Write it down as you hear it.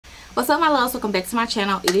What's up, my loves? Welcome back to my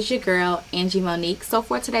channel. It is your girl Angie Monique. So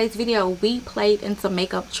for today's video, we played into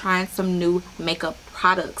makeup, trying some new makeup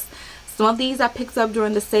products. Some of these I picked up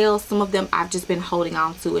during the sale, some of them I've just been holding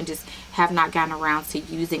on to and just have not gotten around to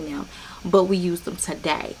using them, but we used them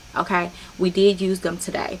today. Okay, we did use them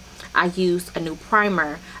today. I used a new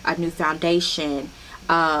primer, a new foundation,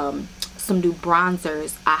 some new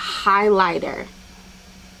bronzers, a highlighter,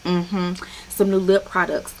 some new lip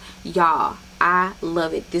products. Y'all, I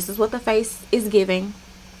love it. This is what the face is giving.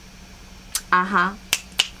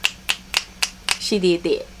 She did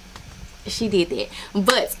that. She did that.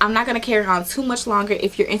 But I'm not going to carry on too much longer.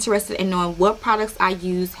 If you're interested in knowing what products I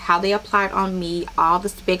use, how they applied on me, all the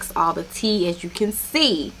specs, all the tea, as you can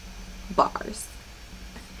see, bars,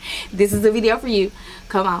 this is the video for you.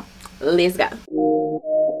 Come on, let's go.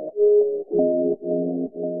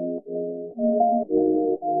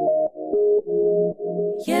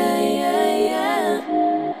 Yeah, yeah, yeah.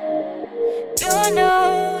 You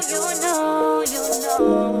know, you know, you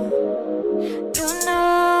know. You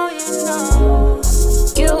know, you know.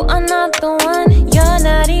 You are not the one, you're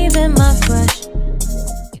not even my crush.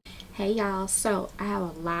 Hey y'all, so I have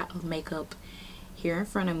a lot of makeup here in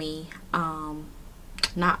front of me.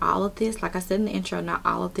 Not all of this, like I said in the intro, not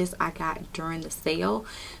all of this I got during the sale.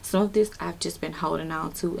 Some of this I've just been holding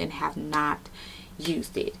on to and have not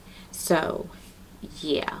used it. So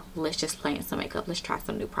yeah, let's just play in some makeup. Let's try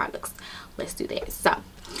some new products. Let's do that. So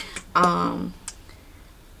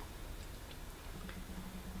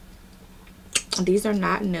these are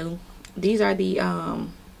not new. These are the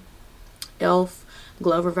Elf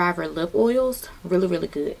Glow Reviver lip oils. Really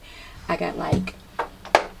good. I got like,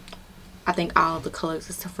 I think all of the colors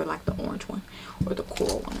except for like the orange one or the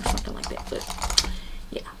coral one or something like that. But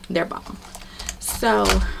yeah, they're bomb. So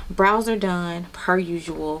brows are done per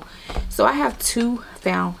usual. So I have two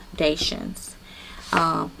foundations.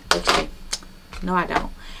 Okay, no I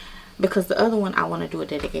don't, because the other one I want to do a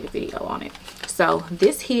dedicated video on it. So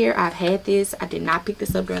this here, I've had this. I did not pick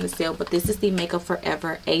this up during the sale, but this is the Makeup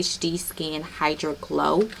Forever HD Skin Hydra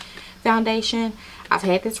Glow Foundation. I've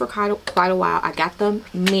had this for quite a while. I got the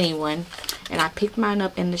mini one and I picked mine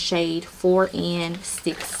up in the shade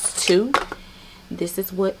 4N62. This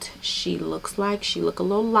is what she looks like. She look a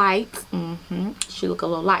little light. She look a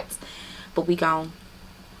little light, but we gon'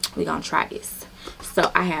 try this.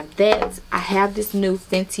 So I have that. I have this new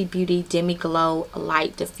Fenty Beauty Demi'Glow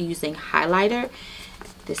Light Diffusing Highlighter.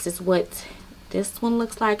 This is what this one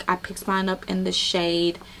looks like. I picked mine up in the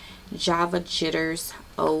shade Java Jitters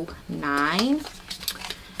 09.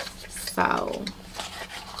 So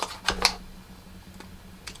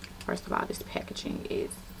first of all, this packaging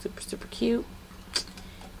is super cute.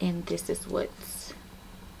 And this is what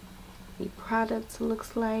the product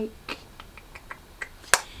looks like.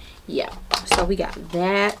 Yeah, so we got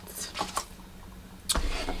that.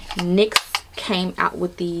 NYX came out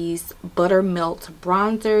with these Buttermilk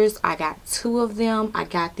Bronzers. I got two of them. I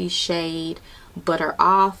got the shade Butter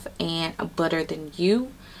Off and Butter Than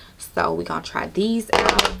You. So we're gonna try these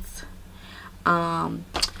out.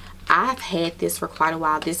 I've had this for quite a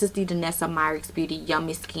while. This is the Demi'Glow Beauty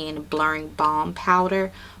Yummy Skin Blurring Balm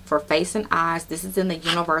Powder for face and eyes. This is in the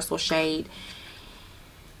universal shade.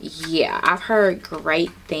 Yeah, I've heard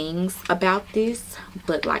great things about this,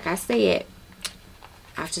 but like I said,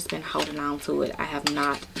 I've just been holding on to it. I have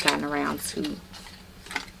not gotten around to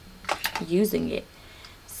using it.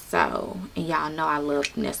 So, and y'all know I love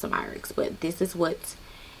Demi'Glow, but this is what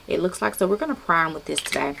it looks like. So we're gonna prime with this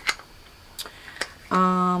today.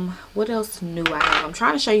 What else new I have? I'm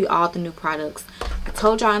trying to show you all the new products. I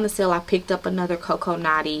told y'all in the sale I picked up another Coco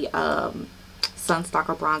Naughty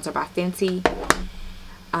Sunstalker Bronzer by Fenty.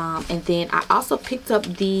 And then I also picked up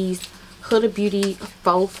these Huda Beauty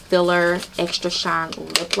Faux Filler Extra Shine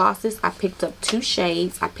Lip Glosses. I picked up two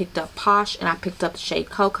shades. I picked up Posh and I picked up the shade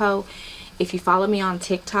Coco. If you follow me on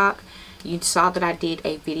TikTok, you saw that I did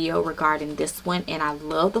a video regarding this one, and I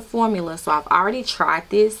love the formula. So I've already tried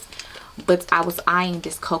this, but I was eyeing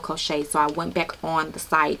this Coco shade, so I went back on the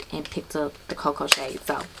site and picked up the Coco shade.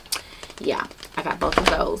 So yeah, I got both of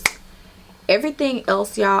those. Everything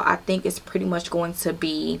else, y'all, I think is pretty much going to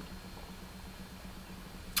be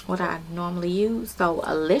what I normally use. So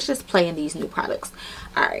let's just play in these new products.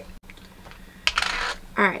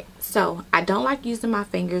 Alright, so I don't like using my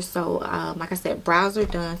fingers, so like I said, brows are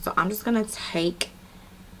done. So I'm just gonna take,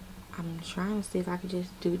 I'm trying to see if I can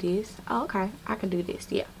just do this. Oh, okay, I can do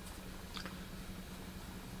this. Yeah,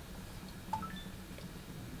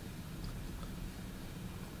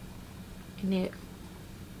 and it,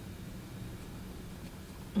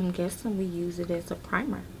 I'm guessing we use it as a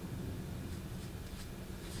primer.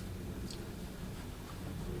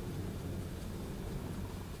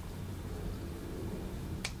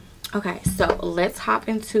 Okay, so let's hop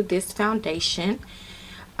into this foundation.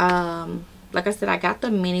 Like I said, I got the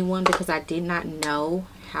mini one because I did not know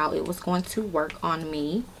how it was going to work on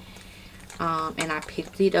me. And I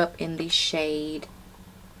picked it up in the shade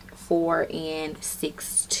 4 in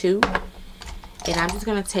 6-2. And I'm just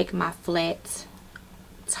going to take my flat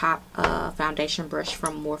top foundation brush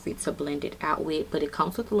from Morphe to blend it out with. But it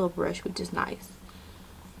comes with a little brush, which is nice.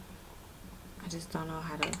 I just don't know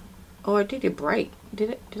how to... Or did it break?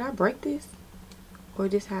 Did I break this? Or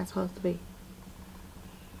is this how it's supposed to be?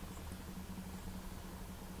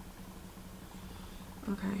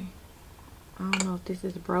 Okay. I don't know if this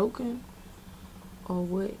is broken or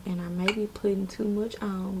what. And I may be putting too much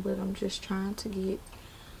on. But I'm just trying to get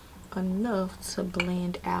enough to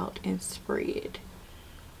blend out and spread.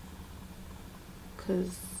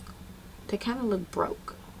 Because they kind of look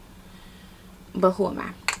broke. But who am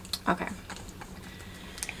I? Okay.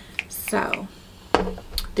 So,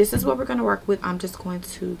 this is what we're going to work with. I'm just going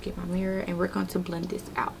to get my mirror and we're going to blend this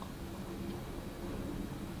out.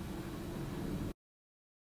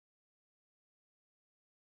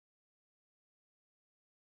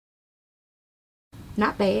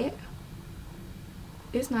 Not bad.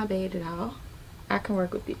 It's not bad at all. I can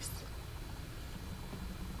work with this.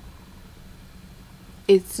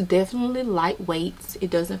 It's definitely lightweight. It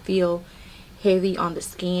doesn't feel heavy on the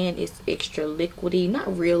skin. It's extra liquidy,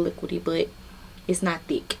 not real liquidy, but it's not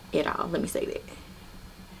thick at all. Let me say that.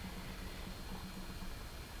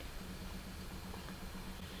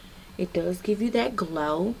 It does give you that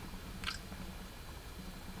glow,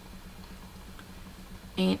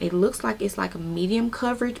 and it looks like it's like a medium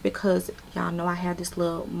coverage because y'all know I have this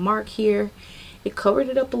little mark here. It covered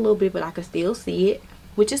it up a little bit, but I can still see it,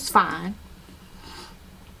 which is fine.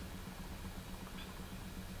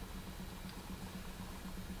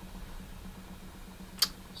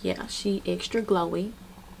 Yeah, she extra glowy.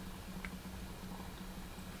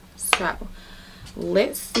 So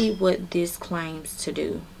let's see what this claims to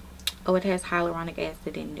do. Oh, it has hyaluronic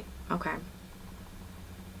acid in it. Okay.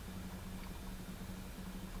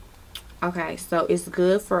 Okay, so it's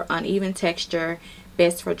good for uneven texture,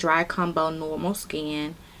 best for dry combo normal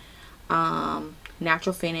skin,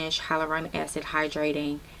 natural finish, hyaluronic acid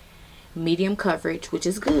hydrating, medium coverage, which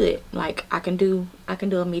is good. Like I can do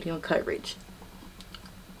a medium coverage.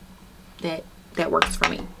 That works for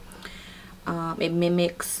me. It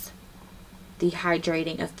mimics the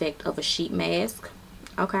hydrating effect of a sheet mask.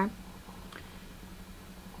 Okay.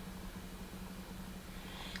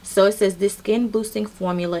 So it says this skin boosting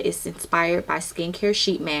formula is inspired by skincare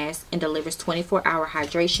sheet mask and delivers 24-hour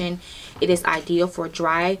hydration. It is ideal for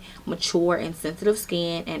dry, mature, and sensitive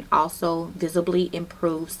skin, and also visibly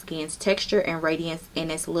improves skin's texture and radiance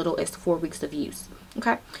in as little as 4 weeks of use.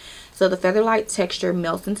 Okay. So the feather-like texture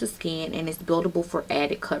melts into skin and is buildable for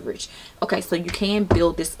added coverage. Okay, so you can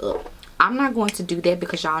build this up. I'm not going to do that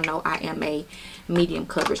because y'all know I am a medium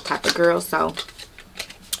coverage type of girl. So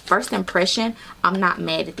first impression, I'm not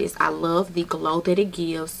mad at this. I love the glow that it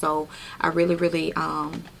gives. So I really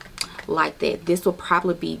like that. This will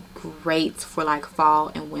probably be great for like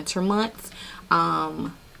fall and winter months.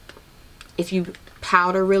 If you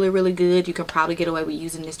powder really good, you can probably get away with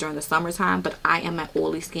using this during the summertime, but I am an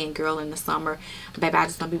oily skin girl in the summer. Baby, I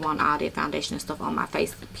just don't be wanting all that foundation and stuff on my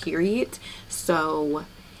face, period. So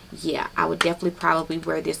yeah, I would definitely probably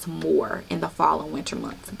wear this more in the fall and winter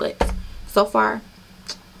months, but so far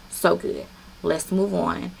so good. Let's move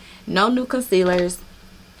on. No new concealers,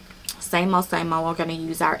 same old. We're gonna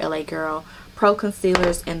use our LA Girl Pro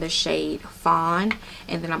concealers in the shade Fawn,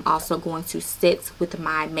 and then I'm also going to set with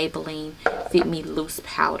my Maybelline Fit Me Loose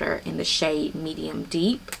powder in the shade Medium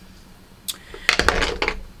Deep.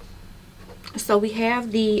 So we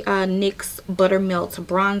have the NYX Buttermilk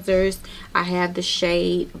Bronzers. I have the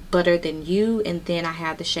shade Butter Than You, and then I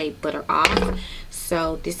have the shade Butter Off.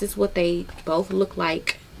 So this is what they both look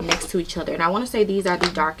like next to each other, and I want to say these are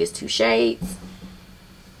the darkest two shades.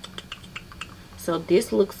 So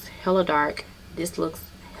this looks hella dark, this looks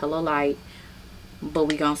hella light, but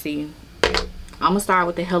we gonna see. I'm gonna start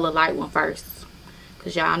with the hella light one first,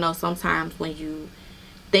 because y'all know sometimes when you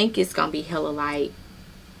think it's gonna be hella light,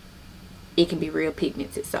 it can be real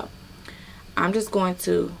pigmented. So I'm just going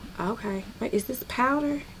to, okay, wait, is this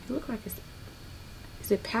powder? It looks like it's, is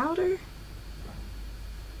it powder?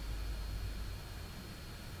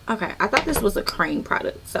 Okay, I thought this was a cream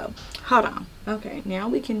product, so hold on. Okay, now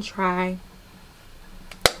we can try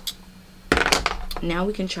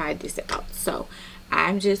this out. So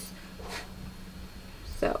I just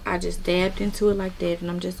dabbed into it like that, and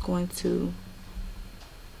I'm just going to,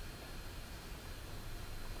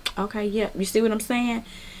 okay, yeah, you see what I'm saying?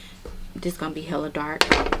 this is gonna be hella dark.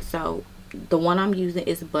 So the one I'm using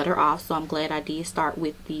is Butter Off, so I'm glad I did start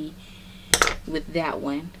with that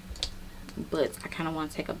one, but I kind of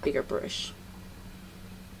want to take a bigger brush.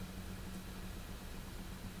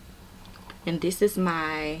 And this is my,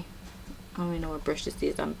 I don't even know what brush this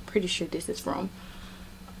is. I'm pretty sure this is from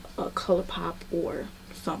ColourPop or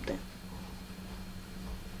something.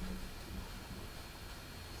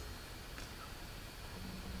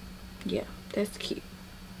 Yeah, that's cute.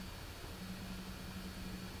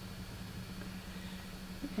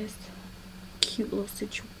 That's a cute little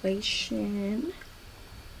situation.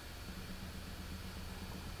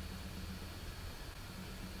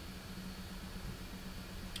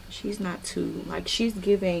 She's not too, like, she's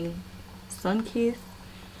giving sun-kissed,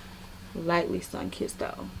 lightly sun-kissed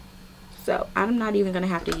though. So I'm not even gonna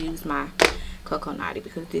have to use my Coco Naughty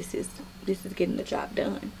because this is getting the job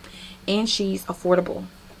done. And she's affordable.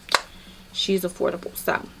 She's affordable.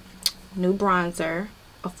 So new bronzer,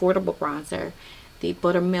 affordable bronzer, the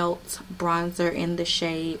Buttermilk bronzer in the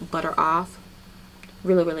shade Butter Off.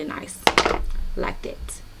 Really, really nice. Like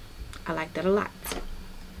that. I like that a lot.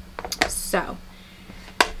 So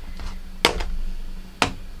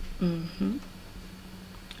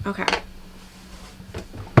okay.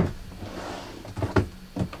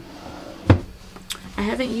 I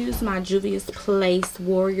haven't used my Juvia's Place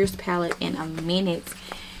Warriors palette in a minute,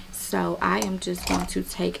 so I am just going to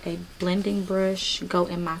take a blending brush, go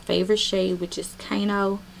in my favorite shade, which is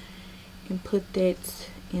Kano, and put that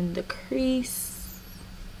in the crease.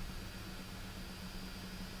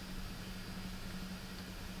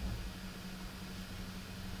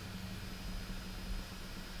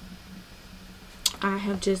 I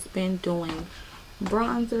have just been doing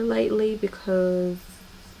bronzer lately because,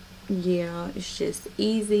 yeah, it's just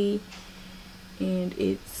easy and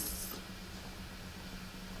it's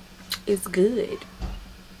good.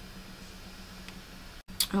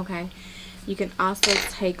 Okay, you can also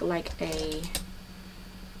take like a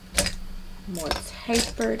more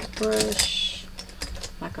tapered brush,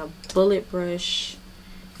 like a bullet brush,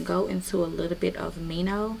 go into a little bit of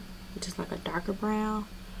Mino, which is like a darker brown.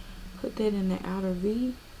 Put that in the outer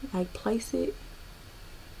V, like place it.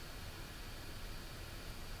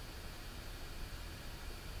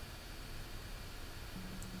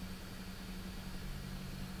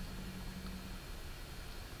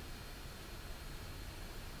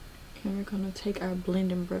 And we're gonna take our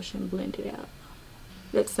blending brush and blend it out.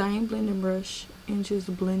 That same blending brush and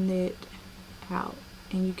just blend it out.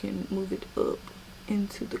 And you can move it up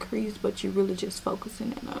into the crease, but you're really just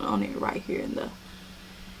focusing on it right here in the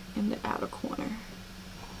outer corner.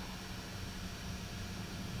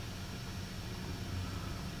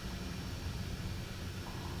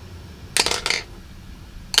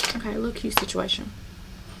 Okay, little cute situation.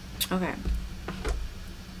 Okay,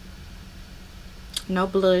 no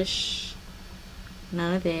blush,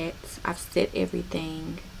 none of that. I've set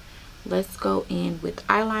everything. Let's go in with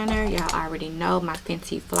eyeliner. Y'all already know my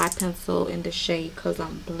Fenty Fly pencil in the shade Cause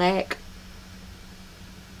I'm Black.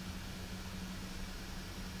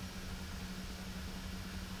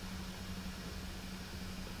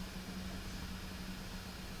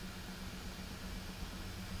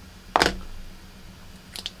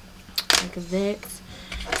 That.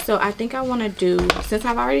 So I think I want to do, since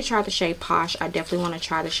I've already tried the shade Posh, I definitely want to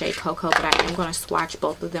try the shade Coco, but I am going to swatch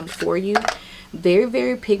both of them for you. Very,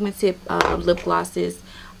 very pigmented lip glosses.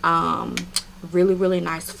 Really, really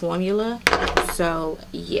nice formula. So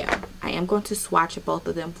yeah, I am going to swatch both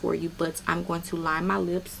of them for you, but I'm going to line my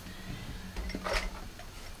lips.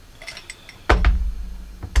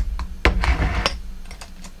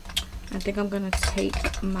 I think I'm going to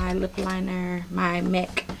take my lip liner, my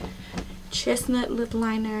MAC Chestnut lip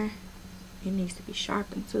liner. It needs to be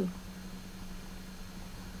sharpened too.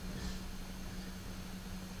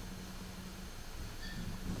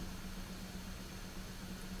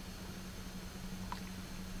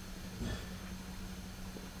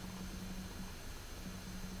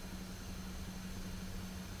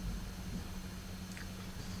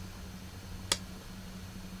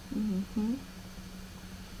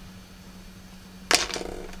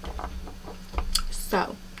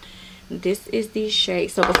 So this is the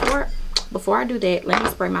shade. So before I do that, let me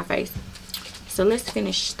spray my face. So let's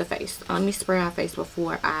finish the face. Let me spray my face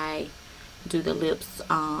before I do the lips,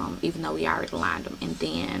 even though we already lined them, and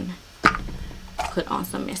then put on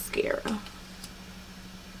some mascara.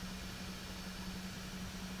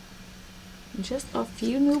 Just a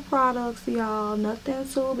few new products, y'all. Nothing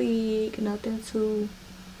too big, nothing too,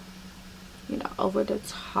 you know, over the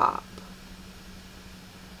top.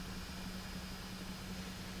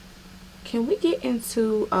 Can we get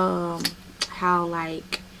into how,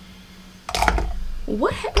 like,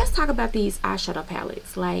 let's talk about these eyeshadow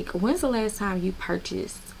palettes. Like, when's the last time you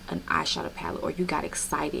purchased an eyeshadow palette, or you got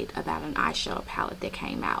excited about an eyeshadow palette that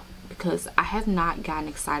came out? Because I have not gotten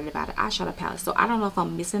excited about an eyeshadow palette, so I don't know if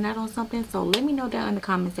I'm missing out on something. So let me know down in the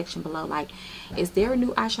comment section below, like, is there a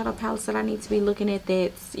new eyeshadow palette that I need to be looking at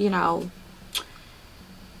that's, you know,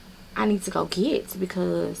 I need to go get?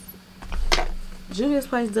 Because Juvia's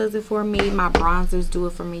Place does it for me, my bronzers do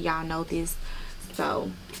it for me, y'all know this.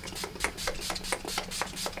 So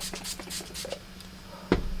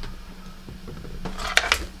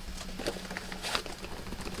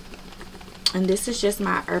and this is just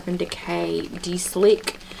my Urban Decay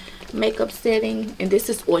De-Slick makeup setting, and this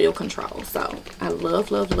is oil control. So I love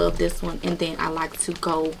this one. And then I like to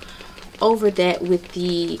go over that with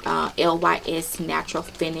the LYS Natural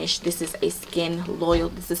Finish. This is a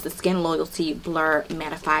this is the Skin Loyalty Blur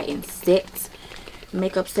Mattify and Set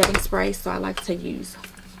makeup setting spray. So I like to use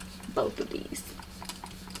both of these.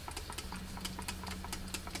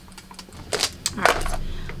 Alright,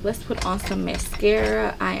 let's put on some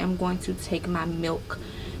mascara. I am going to take my Milk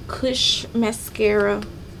Kush mascara.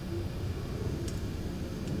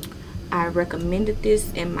 I recommended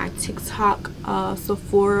this in my TikTok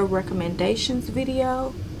Sephora recommendations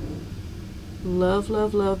video. Love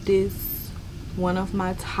this. One of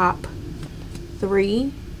my top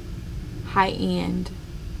 3 high-end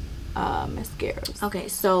mascaras. Okay,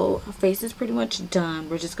 so face is pretty much done.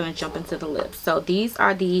 We're just gonna jump into the lips. So these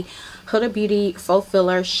are the Huda Beauty Faux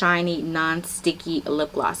Filler Shiny Non-Sticky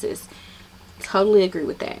Lip Glosses. Totally agree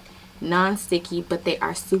with that. Non-sticky, but they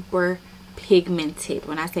are super pigmented.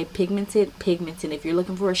 When I say pigmented, if you're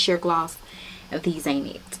looking for a sheer gloss, these ain't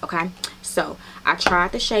it. Okay, so I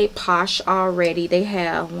tried the shade Posh already. They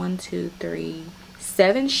have 1, 2, 3,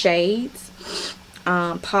 7 shades.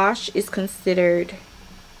 Posh is considered,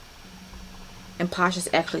 and Posh is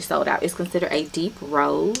actually sold out, it's considered a deep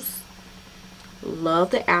rose. Love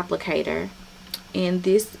the applicator. And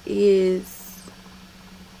this is,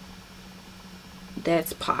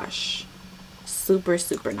 that's Posh. Super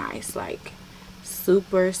nice, like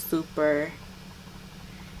super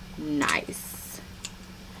nice.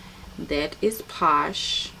 That is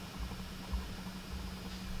Posh.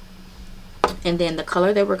 And then the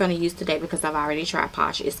color that we're going to use today, because I've already tried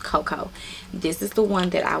Posh, is Coco. This is the one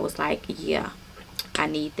that I was like, yeah, I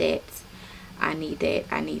need that. I need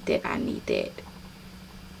that.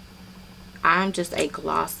 I'm just a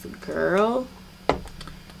gloss girl,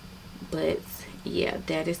 but yeah,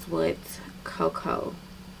 that is what Coco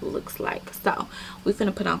looks like. So we're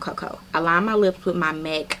gonna put on Coco. I line my lips with my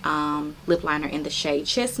MAC lip liner in the shade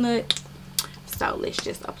Chestnut. So let's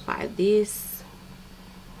just apply this.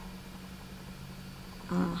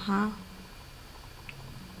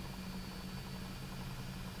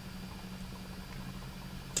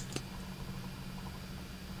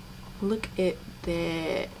 Look at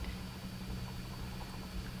that.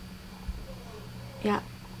 Yeah.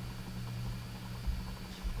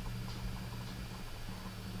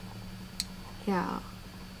 Yeah.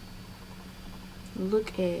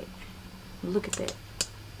 Look at that.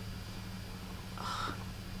 Oh.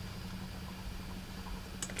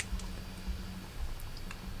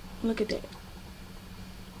 Look at that.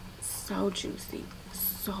 So juicy,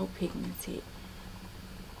 so pigmented.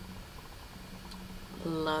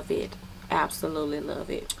 Love it. Absolutely love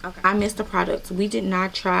it. Okay, I missed the products. We did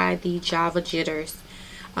not try the Java Jitters.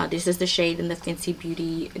 This is the shade in the Fenty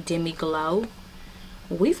Beauty Demi'Glow.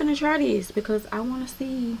 We finna try this because I want to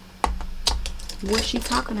see what she's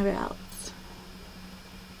talking about.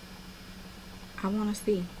 I want to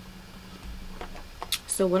see.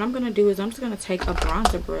 So what I'm gonna do is I'm just gonna take a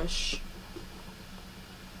bronzer brush,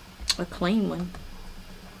 a clean one,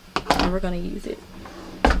 and we're gonna use it.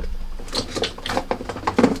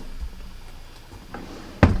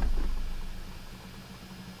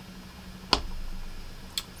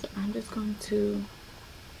 I'm just going to,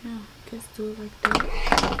 yeah, I guess do it like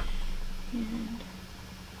that. And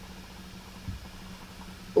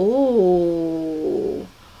oh,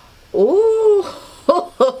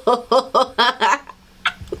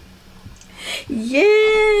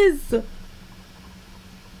 yes.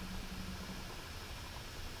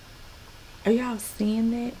 Are y'all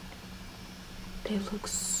seeing that? They look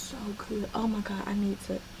so good. Oh my god, I need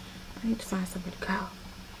to find somewhere to go.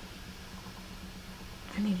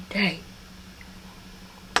 I need a day.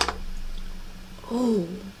 Oh,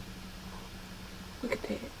 look at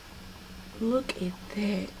that. Look at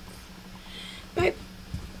that. Babe,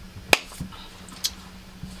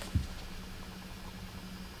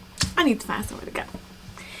 I need to find somewhere to go.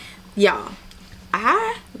 Y'all,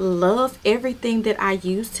 I love everything that I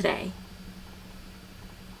use today.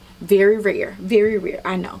 Very rare, very rare.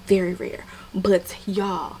 I know, very rare. But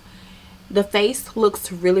y'all, the face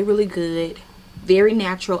looks really, really good. Very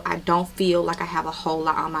natural. I don't feel like I have a whole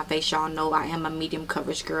lot on my face. Y'all know I am a medium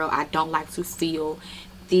coverage girl. I don't like to feel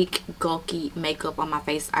thick, bulky makeup on my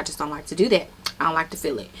face. I just don't like to do that. I don't like to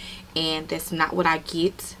feel it. And that's not what I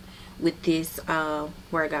get with this,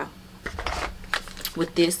 where I go?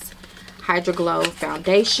 With this Hydra Glow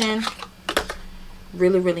Foundation.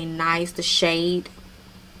 Really, really nice. The shade,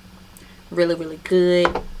 really, really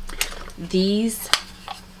good. These,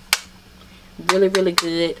 really, really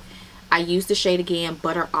good. I use the shade again,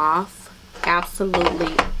 Butter Off.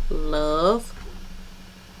 Absolutely love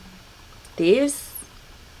this.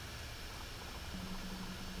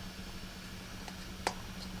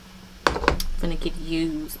 Finna get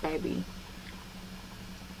used, baby.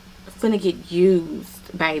 Finna get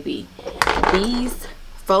used, baby. These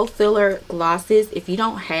faux filler glosses, if you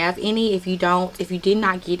don't have any, if you did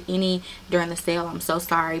not get any during the sale, I'm so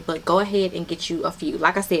sorry, but go ahead and get you a few.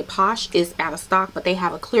 Like I said, Posh is out of stock, but they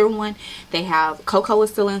have a clear one. They have Coco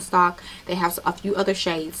is still in stock. They have a few other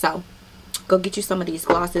shades, so go get you some of these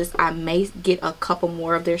glosses. I may get a couple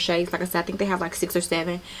more of their shades. Like I said, I think they have like 6 or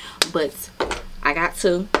 7, but I got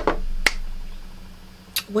 2.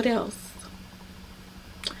 What else?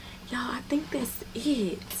 Y'all, I think that's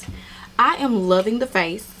it. I am loving the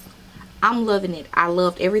face. I'm loving it. I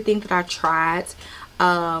loved everything that I tried.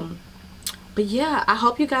 But yeah, I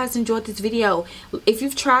hope you guys enjoyed this video. If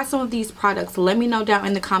you've tried some of these products, let me know down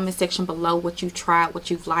in the comment section below what you tried, what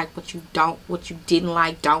you've liked, what you didn't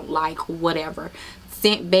like, don't like, whatever.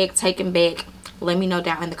 Sent back, taken back. Let me know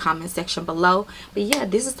down in the comment section below. But yeah,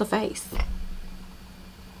 this is the face.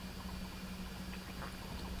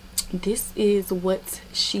 This is what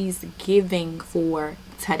she's giving for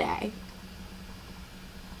today.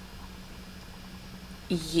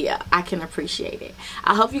 Yeah, I can appreciate it.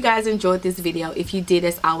 I hope you guys enjoyed this video. If you did,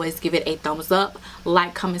 as always, give it a thumbs up,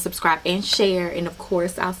 like, comment, subscribe, and share. And of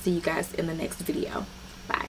course, I'll see you guys in the next video.